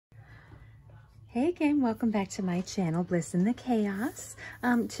Hey gang, welcome back to my channel, Bliss in the Chaos.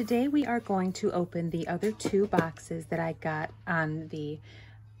 Today we are going to open the other two boxes that I got on the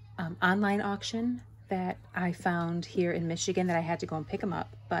online auction that I found here in Michigan that I had to go and pick them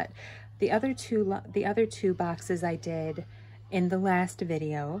up. But the other two boxes I did in the last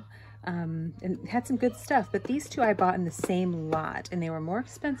video and had some good stuff, but these two I bought in the same lot and they were more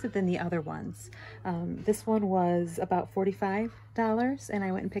expensive than the other ones. This one was about $45 and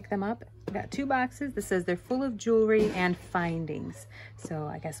I went and picked them up. I got two boxes. This says they're full of jewelry and findings, so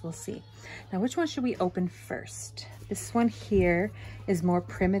I guess we'll see. Now, which one should we open first? This one here is more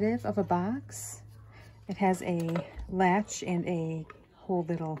primitive of a box. It has a latch and a whole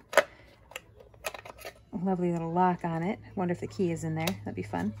little lovely little lock on it. Wonder if the key is in there. That'd be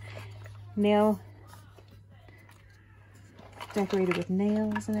fun. Nail decorated with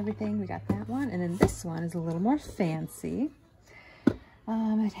nails and everything. We got that one. And then this one is a little more fancy.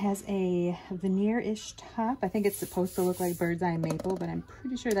 It has a veneer-ish top. I think it's supposed to look like bird's eye maple, but I'm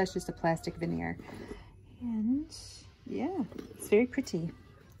pretty sure that's just a plastic veneer. And yeah, it's very pretty.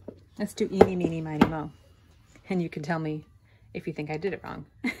 Let's do eeny, meeny, miny, mo. And you can tell me if you think I did it wrong.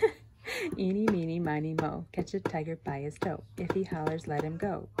 Eeny, meeny, miny, mo. Catch a tiger by his toe. If he hollers, let him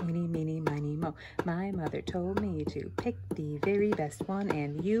go. Eeny, meeny, miny, mo. My mother told me to pick the very best one,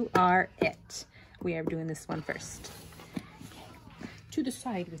 and you are it. We are doing this one first. To the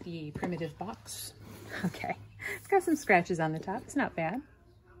side with the primitive box. Okay, it's got some scratches on the top. It's not bad.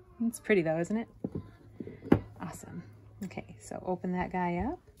 It's pretty though, isn't it? Awesome. Okay, so open that guy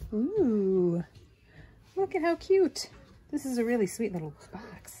up. Ooh, look at how cute. This is a really sweet little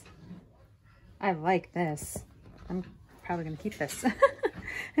box. I like this. I'm probably gonna keep this.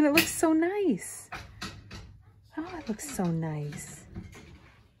 And it looks so nice. Oh, it looks so nice.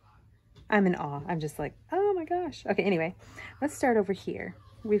 I'm in awe. I'm just like, oh my gosh. Okay, anyway, let's start over here.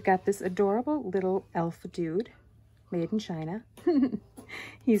 We've got this adorable little elf dude made in China.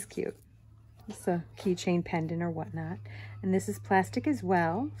 He's cute. It's a keychain pendant or whatnot. And this is plastic as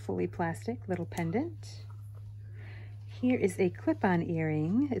well, fully plastic little pendant. Here is a clip-on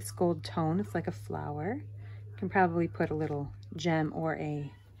earring. It's gold tone. It's like a flower. You can probably put a little gem or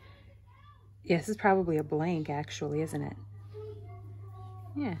a... Yeah, this is probably a blank actually, isn't it?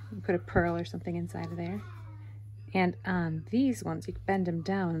 Yeah, you put a pearl or something inside of there. And on these ones, you can bend them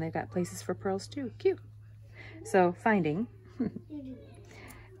down and they've got places for pearls too. Cute. So, finding.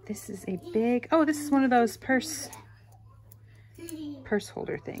 This is a big... Oh, this is one of those purse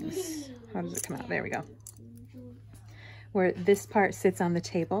holder things. How does it come out? There we go. Where this part sits on the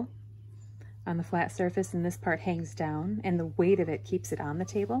table, on the flat surface, and this part hangs down, and the weight of it keeps it on the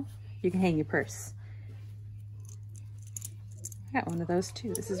table. You can hang your purse. I got one of those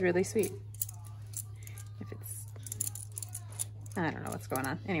too. This is really sweet. If it's... I don't know what's going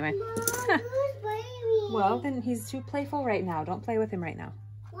on. Anyway. Well, then he's too playful right now. Don't play with him right now.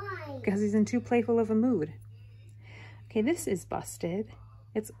 Why? Because he's in too playful of a mood. Okay, this is busted.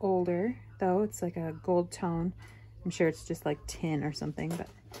 It's older, though. It's like a gold tone. I'm sure it's just like tin or something, but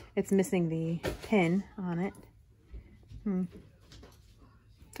it's missing the pin on it. Oh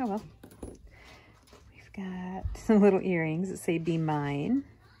well. Got some little earrings that say "Be Mine."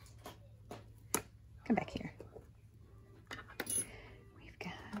 Come back here. We've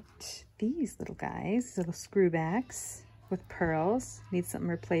got these little guys, little screwbacks with pearls. Need something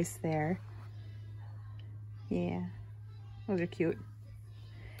replaced there. Yeah, those are cute.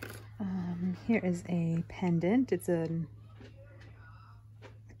 Here is a pendant. It's a...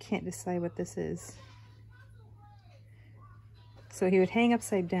 I can't decide what this is. So he would hang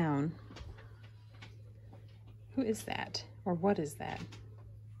upside down. Who is that? Or what is that?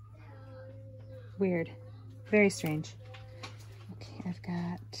 Weird. Very strange. Okay, I've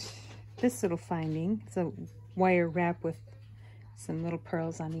got this little finding. It's a wire wrap with some little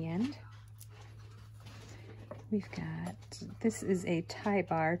pearls on the end. We've got, this is a tie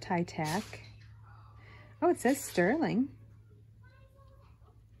bar, tie tack. Oh, it says sterling.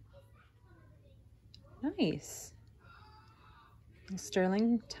 Nice. A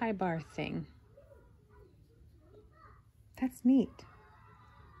sterling tie bar thing. That's neat.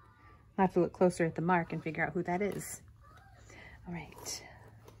 I'll have to look closer at the mark and figure out who that is. All right,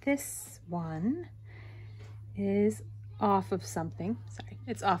 this one is off of something. Sorry,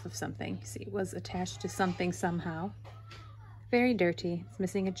 it's off of something. See, it was attached to something somehow. Very dirty. It's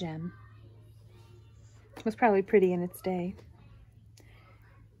missing a gem. It was probably pretty in its day.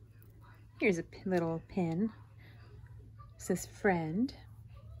 Here's a little pin. It says friend.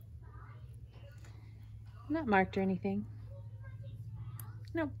 Not marked or anything.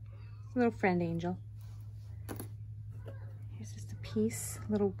 Nope, it's a little friend angel. Here's just a piece,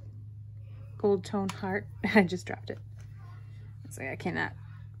 little gold tone heart. I just dropped it. It's like I cannot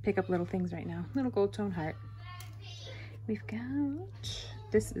pick up little things right now. Little gold tone heart. We've got,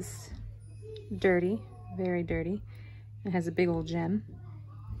 this is dirty, very dirty. It has a big old gem.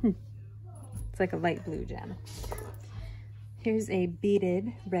 It's like a light blue gem. Here's a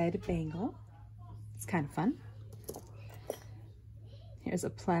beaded red bangle. It's kind of fun. Here's a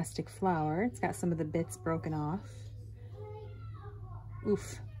plastic flower. It's got some of the bits broken off.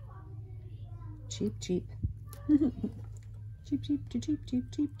 Oof. Cheap, cheap. Cheap, cheap, cheap, cheap, cheap,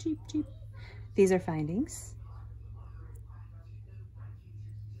 cheap, cheap, cheap. These are findings.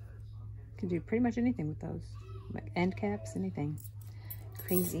 Can do pretty much anything with those. Like end caps, anything.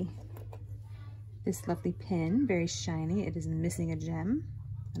 Crazy. This lovely pin, very shiny. It is missing a gem.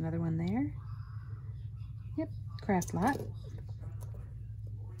 Another one there. Yep, craft lot.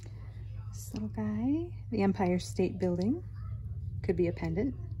 This little guy, the Empire State Building. Could be a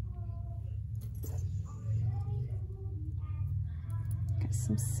pendant. Got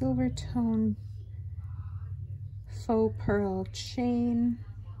some silver tone faux pearl chain.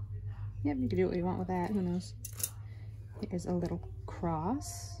 Yep, you can do what you want with that, who knows. Here's a little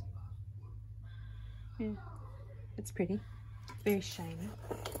cross. Yeah, it's pretty. Very shiny.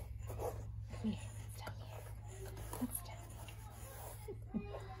 Yeah, it's down here. It's down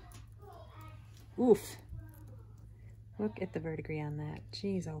here. Oof. Look at the verdigris on that.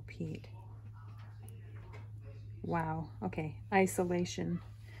 Jeez, oh Pete. Wow. Okay, isolation.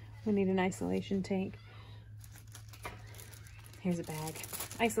 We need an isolation tank. Here's a bag.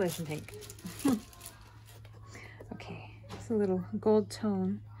 Isolation tank. Okay, it's a little gold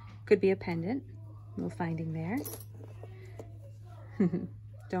tone. Could be a pendant. A little finding there.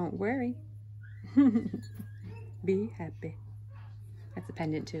 Don't worry. Be happy. That's a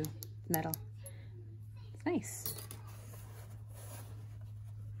pendant too. Metal. It's nice.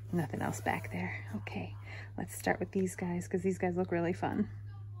 Nothing else back there. Okay, let's start with these guys because these guys look really fun.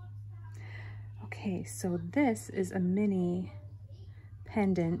 Okay, so this is a mini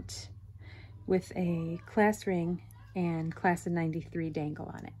pendant with a class ring and class of 93 dangle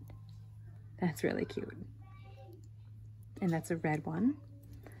on it. That's really cute. And that's a red one.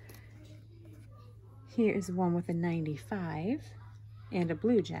 Here is one with a 95 and a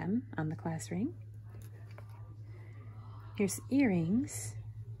blue gem on the class ring. Here's earrings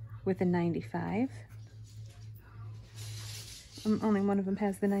with a 95. Only one of them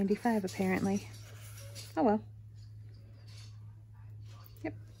has the 95 apparently. Oh well.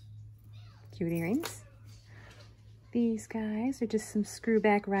 Yep. Cute earrings. These guys are just some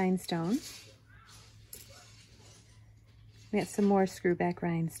screwback rhinestone. We got some more screwback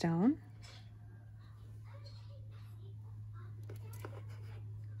rhinestone.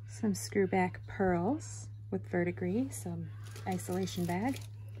 Some screwback pearls with verdigris, some isolation bag.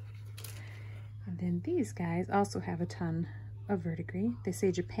 And then these guys also have a ton of verdigris. They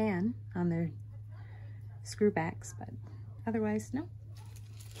say Japan on their screwbacks, but otherwise, no.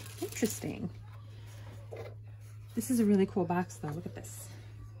 Interesting. This is a really cool box though. Look at this.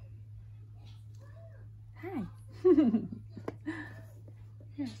 Hi.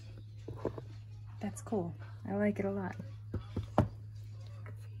 Yeah. That's cool. I like it a lot.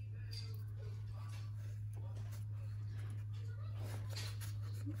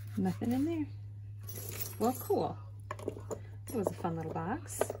 Nothing in there. Well, cool. It was a fun little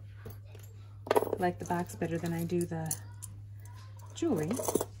box. I like the box better than I do the jewelry,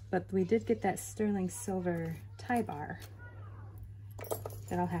 but we did get that sterling silver tie bar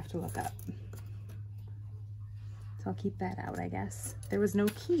that I'll have to look up. So I'll keep that out, I guess. There was no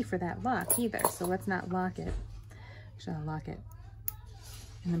key for that lock either, so let's not lock it. Actually, I'll lock it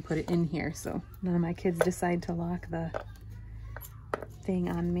and then put it in here so none of my kids decide to lock the thing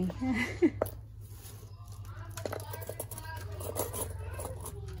on me.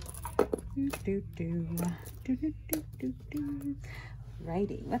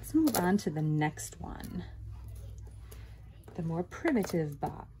 Righty, let's move on to the next one. The more primitive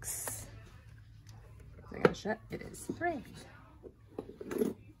box. Is it gonna shut? It is. Hooray.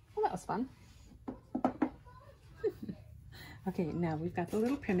 Well, that was fun. Okay, now we've got the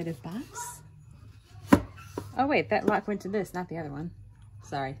little primitive box. Oh wait, that lock went to this, not the other one.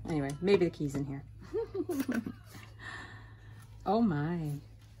 Sorry. Anyway, maybe the key's in here. Oh my.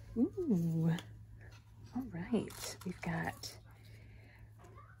 Ooh. All right, we've got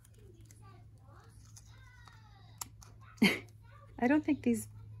I don't think these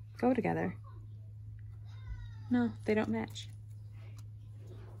go together. No, they don't match.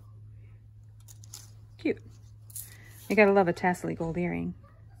 Cute. You gotta love a tassel-y gold earring.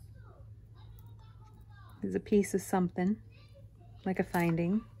 There's a piece of something, like a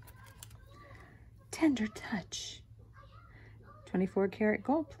finding. Tender touch. 24 karat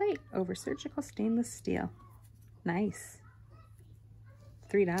gold plate over surgical stainless steel. Nice.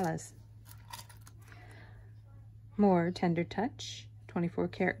 $3. More tender touch. 24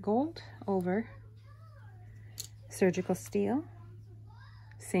 karat gold over surgical steel.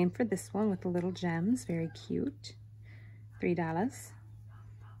 Same for this one with the little gems. Very cute. $3.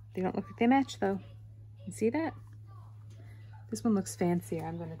 They don't look like they match though. You see that? This one looks fancier.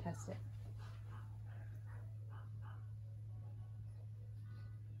 I'm going to test it.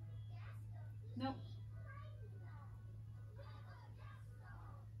 Nope.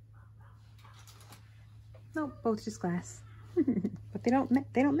 Nope, both just glass. But they don't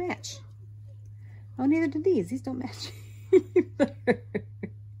match. Oh, neither do these. These don't match either.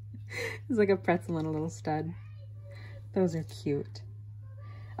 It's like a pretzel and a little stud. Those are cute.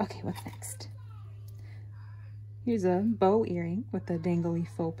 Okay, what's next? Here's a bow earring with a dangly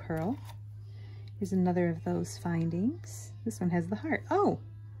faux pearl. Here's another of those findings. This one has the heart. Oh,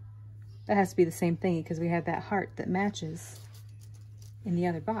 that has to be the same thing because we have that heart that matches in the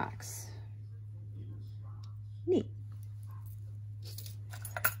other box. Neat.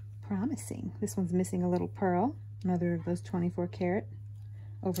 Promising. This one's missing a little pearl. Another of those 24 karat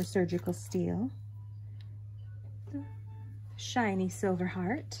over surgical steel. The shiny silver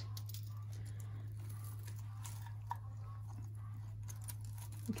heart.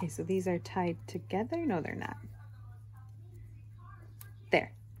 Okay, so these are tied together. No, they're not.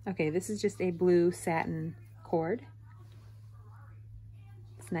 There. Okay, this is just a blue satin cord.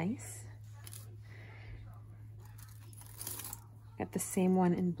 It's nice. Got the same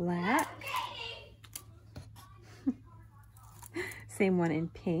one in black. Same one in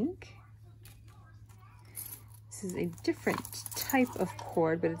pink. This is a different type of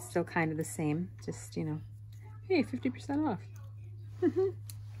cord, but it's still kind of the same. Just, you know, hey, 50% off.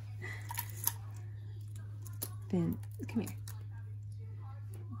 Then, come here.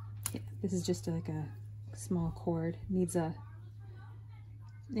 Yeah, this is just like a small cord. It needs a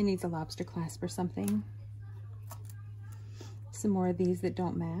lobster clasp or something. Some more of these that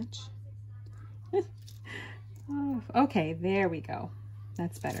don't match. Oh, okay, there we go.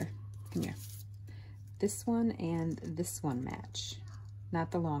 That's better. Come here. This one and this one match,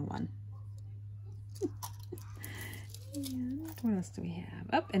 not the long one. And what else do we have?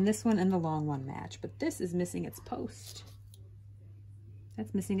 Oh, and this one and the long one match, but this is missing its post.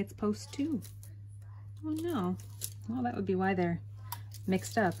 That's missing its post too. Oh no. Well, that would be why they're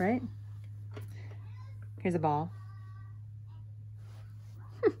mixed up, right? Here's a ball.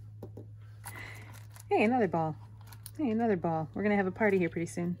 Hey, another ball. Hey, another ball. We're gonna have a party here pretty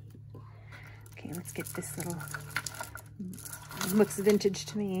soon. Okay, let's get this little, looks vintage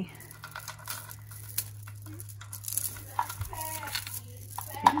to me.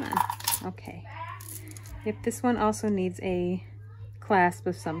 Come on. Okay. Yep, this one also needs a clasp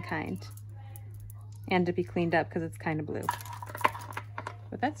of some kind and to be cleaned up because it's kind of blue.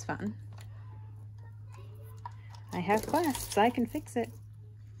 But that's fun. I have clasps. I can fix it.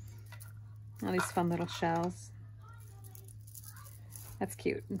 All these fun little shells. That's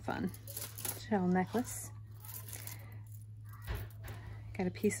cute and fun. Shell necklace. Got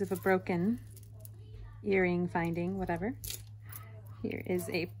a piece of a broken earring finding, whatever. Here is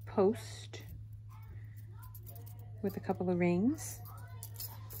a post with a couple of rings.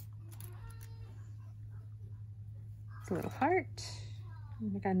 It's a little heart.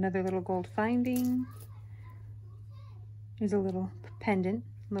 And we got another little gold finding. There's a little pendant,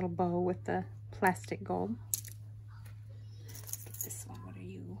 little bow with the plastic gold. Let's get this one. What are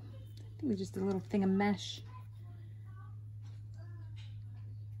you? I think it's just a little thing of mesh.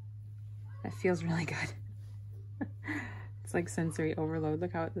 That feels really good. It's like sensory overload.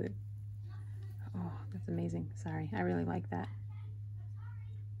 Look how it, oh, that's amazing. Sorry, I really like that.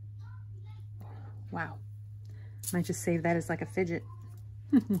 Wow. Might just save that as like a fidget.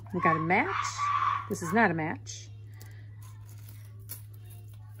 We got a match. This is not a match.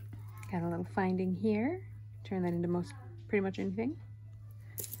 Got a little finding here. Turn that into pretty much anything.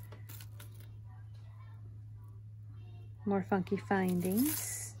 More funky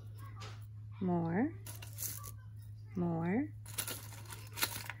findings. More. More.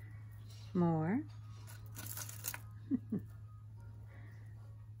 More.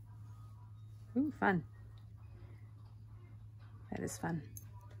 Ooh, fun. That is fun.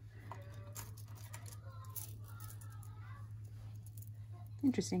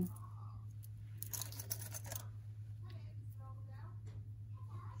 Interesting.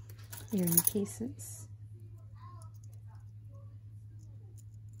 Earring cases.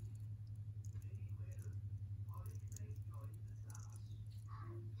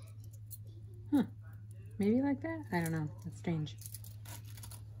 Huh. Maybe like that? I don't know. That's strange.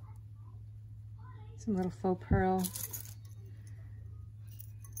 Some little faux pearl.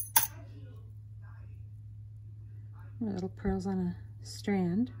 Little pearls on a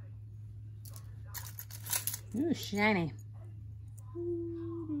strand. Ooh, shiny.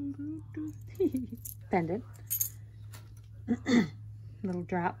 Pendant. Little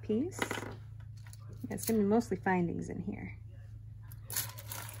drop piece. Yeah, it's going to be mostly findings in here.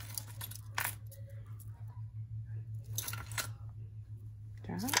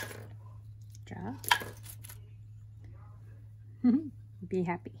 Drop. Drop. Be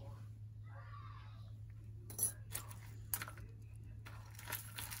happy.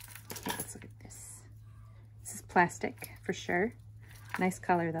 Okay, let's look at this. This is plastic for sure. Nice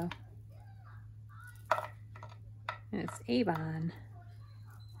color though. And it's Avon.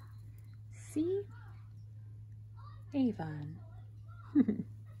 See? Avon.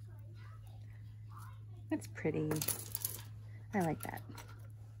 That's pretty. I like that.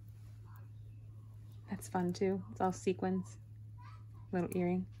 That's fun too. It's all sequins. Little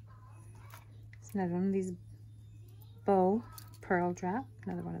earring. It's another one of these bow pearl drop.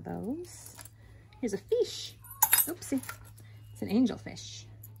 Another one of those. Here's a fish. Oopsie. It's an angelfish.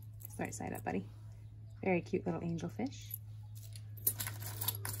 It's the right side up, buddy. Very cute little angelfish.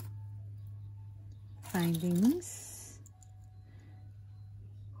 Findings.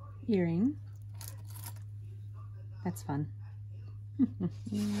 Earring. That's fun.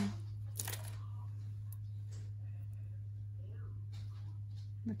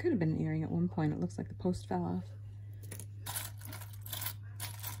 That could have been an earring at one point. It looks like the post fell off.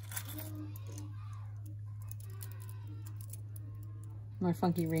 More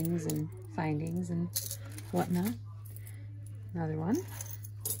funky rings and findings and whatnot. Another one.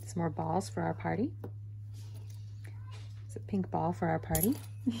 Some more balls for our party. It's a pink ball for our party.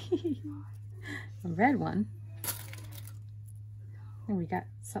 A red one. And we got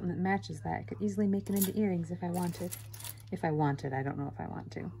something that matches that. I could easily make it into earrings if I wanted. If I wanted, I don't know if I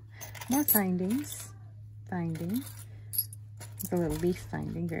want to. More findings. Finding. It's a little leaf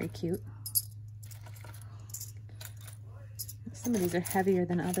finding, very cute. Some of these are heavier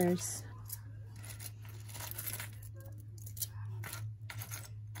than others.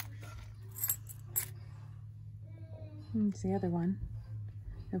 Here's the other one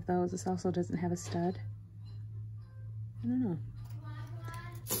of those. This also doesn't have a stud. I don't know.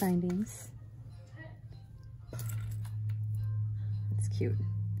 Findings. It's cute.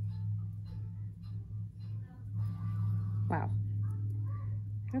 Wow.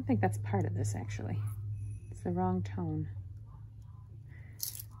 I don't think that's part of this actually. It's the wrong tone.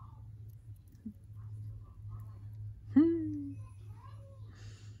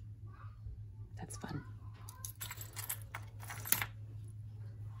 That's fun.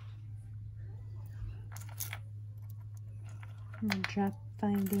 Drop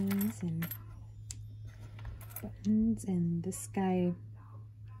findings and buttons, and this guy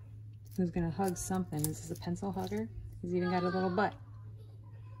who's gonna hug something. This is a pencil hugger. He's even got a little butt.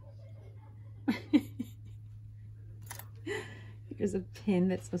 Here's a pin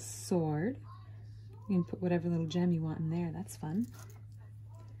that's a sword. You can put whatever little gem you want in there. That's fun.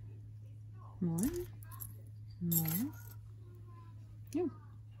 More. More. Ooh.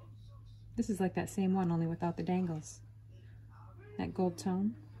 This is like that same one, only without the dangles. That gold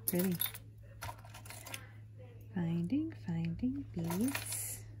tone. Pretty. Finding, finding,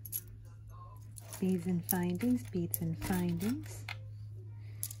 beads. Beads and findings, beads and findings.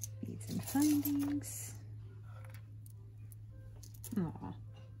 Beads and findings. Aw.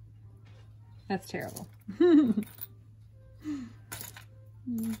 That's terrible.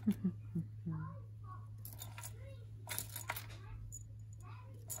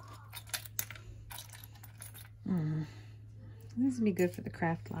 This would be good for the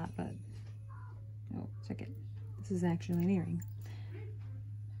craft lot, but oh, check it. This is actually an earring.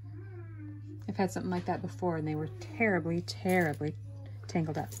 I've had something like that before, and they were terribly, terribly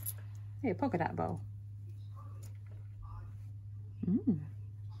tangled up. Hey, a polka dot bow.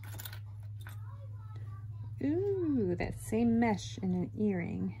 Ooh, that same mesh in an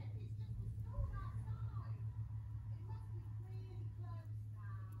earring.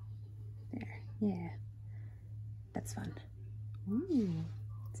 There, yeah. That's fun. Ooh,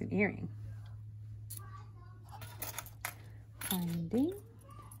 it's an earring. Finding.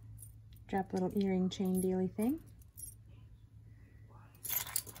 Drop a little earring chain dealy thing.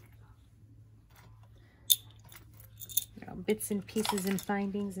 You know, bits and pieces and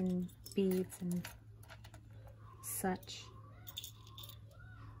findings and beads and such.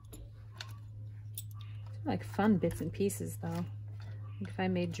 I like fun bits and pieces though. If I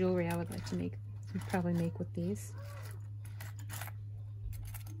made jewelry, I would like to make You'd probably make with these.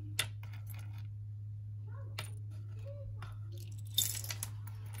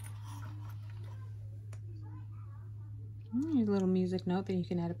 Here's a little music note that you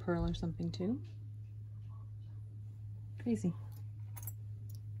can add a pearl or something to. Crazy.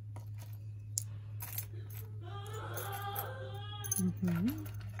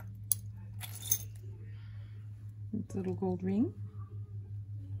 It's a little gold ring.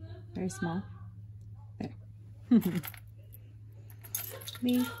 Very small. There.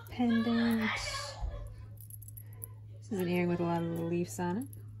 Leaf pendant. This is an earring with a lot of little leaves on it.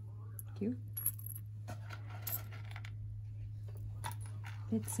 Cute.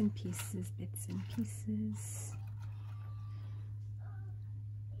 Bits and pieces, bits and pieces.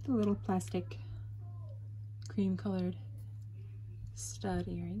 The little plastic cream colored stud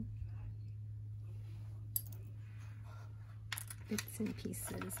earring. Bits and pieces,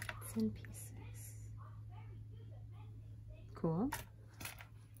 bits and pieces. Cool.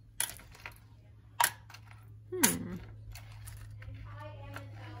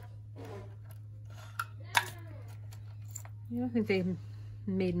 I don't think they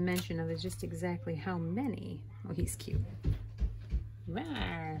made mention of is just exactly how many. Oh, he's cute.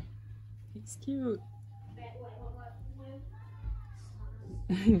 Rawr. He's cute.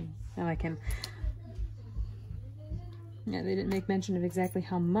 I like him. Yeah, they didn't make mention of exactly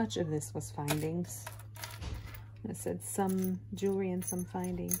how much of this was findings. It said some jewelry and some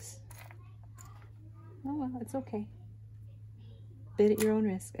findings. Oh well, it's okay. Bid at your own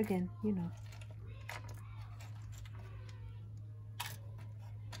risk. Again, you know.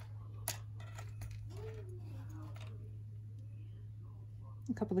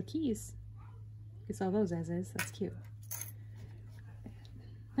 A couple of keys. You saw those as is. That's cute.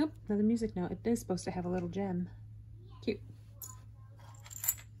 Nope, another music note. It is supposed to have a little gem. Cute.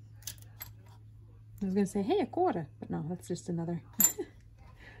 I was gonna say, hey, a quarter, but no, that's just another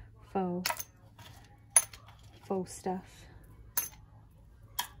faux stuff.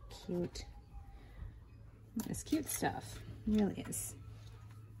 Cute. It's cute stuff. It really is.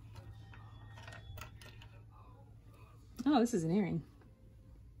 Oh, this is an earring.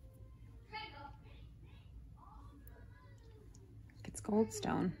 It's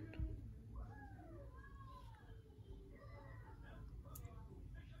goldstone.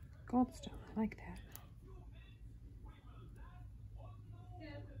 Goldstone, I like that.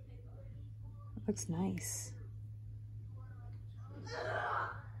 It looks nice.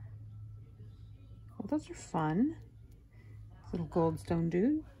 Well, those are fun. Little goldstone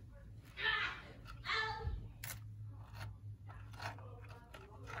dude.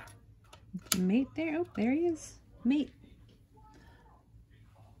 Mate there. Oh, there he is. Mate.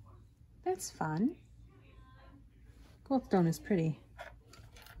 That's fun. Goldstone is pretty.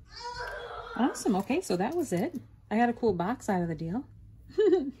 Awesome. Okay, so that was it. I got a cool box out of the deal.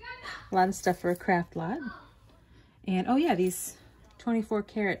 A lot of stuff for a craft lot. And oh yeah, these 24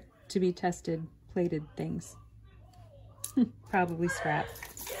 karat to be tested plated things. Probably scrap.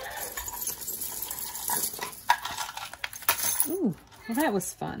 Ooh, well that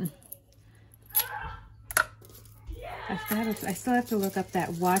was fun. I still have to look up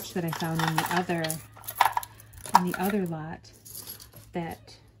that watch that I found in the other lot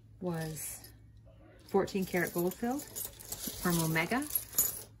that was 14 karat gold filled from Omega.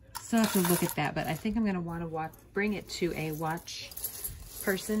 Still have to look at that, but I think I'm going to want to bring it to a watch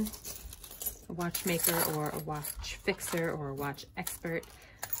person, a watchmaker or a watch fixer or a watch expert.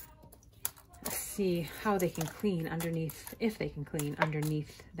 See how they can clean underneath, if they can clean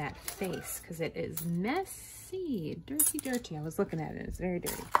underneath that face, because it is messy, dirty. I was looking at it, it's very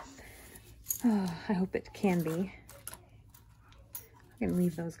dirty. Oh, I hope it can be. I'm gonna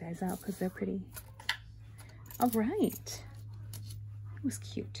leave those guys out because they're pretty. All right, it was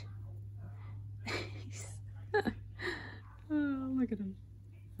cute. Oh, look at him.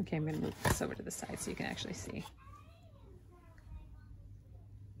 Okay, I'm gonna move this over to the side so you can actually see.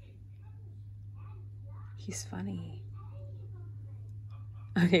 He's funny.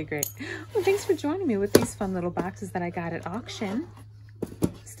 Okay, great. Well, thanks for joining me with these fun little boxes that I got at auction.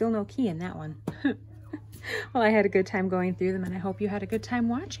 Still no key in that one. Well, I had a good time going through them, and I hope you had a good time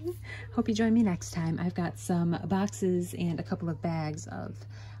watching. Hope you join me next time. I've got some boxes and a couple of bags of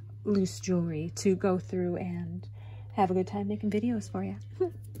loose jewelry to go through and have a good time making videos for you.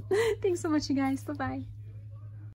 Thanks so much, you guys. Bye-bye.